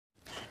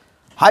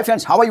Hi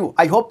friends, how are you?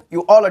 I hope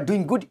you all are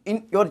doing good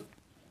in your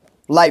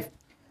life.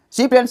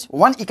 See friends,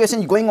 one equation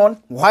is going on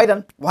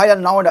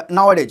viral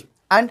nowadays,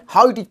 and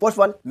how it is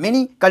possible.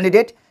 Many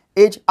candidate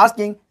is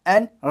asking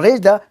and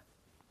raise the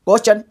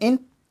question in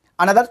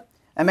another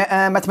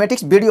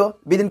mathematics video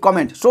within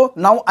comment. So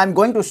now I am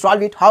going to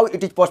solve it how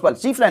it is possible.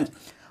 See friends,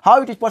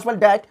 how it is possible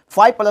that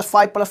 5 plus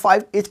 5 plus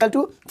 5 is equal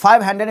to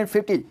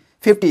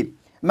 550.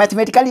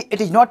 Mathematically, it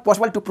is not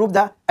possible to prove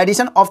the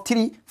addition of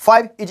 3,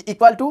 5 is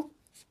equal to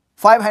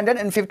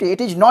 550. It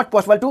is not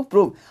possible to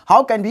prove.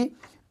 How can we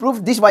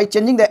prove this? By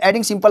changing the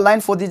adding simple line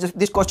for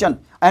this question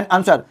and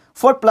answer.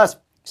 4 plus,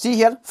 see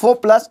here, 4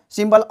 plus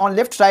symbol on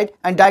left side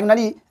and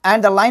diagonally,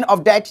 and the line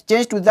of that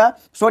change to the,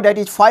 so that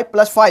is 5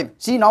 plus 5.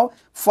 See now,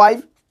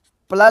 5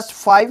 plus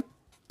 5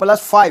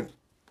 plus 5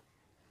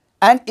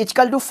 and it's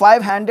equal to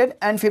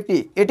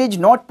 550. It is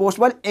not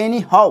possible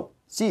anyhow.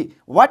 See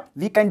what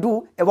we can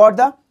do about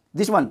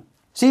this one.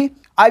 See,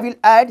 I will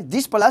add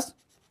this plus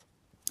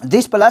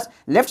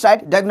left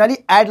side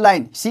diagonally add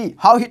line. See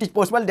how it is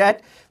possible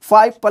that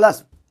 5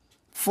 plus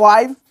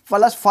 5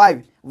 plus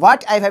 5.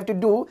 What I have to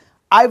do,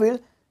 I will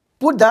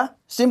put the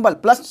symbol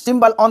plus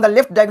symbol on the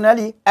left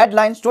diagonally add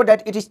line, so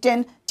that it is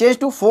 10 change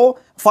to 4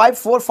 5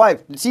 4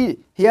 5. See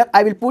here,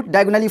 I will put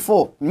diagonally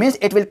 4, means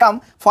it will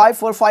come 5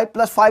 4 5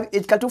 plus 5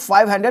 is equal to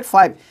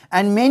 505.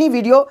 And many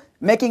video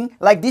making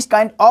like this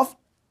kind of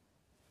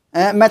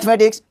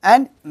mathematics,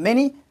 and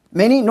many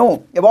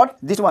know about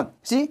this one.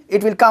 See,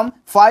 it will come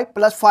 5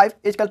 plus 5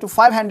 is equal to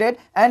 500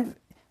 and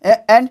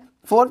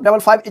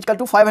 455 is equal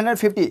to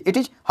 550. It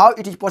is how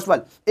it is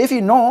possible. If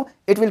you know,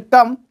 it will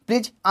come,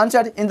 please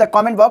answer in the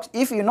comment box.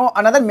 If you know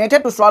another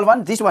method to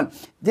solve this one,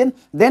 then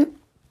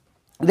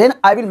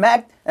I will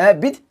make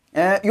with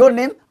your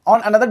name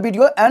on another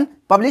video and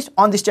publish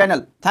on this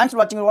channel. Thanks for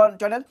watching our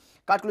channel,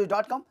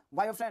 calculus.com.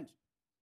 Bye your friends.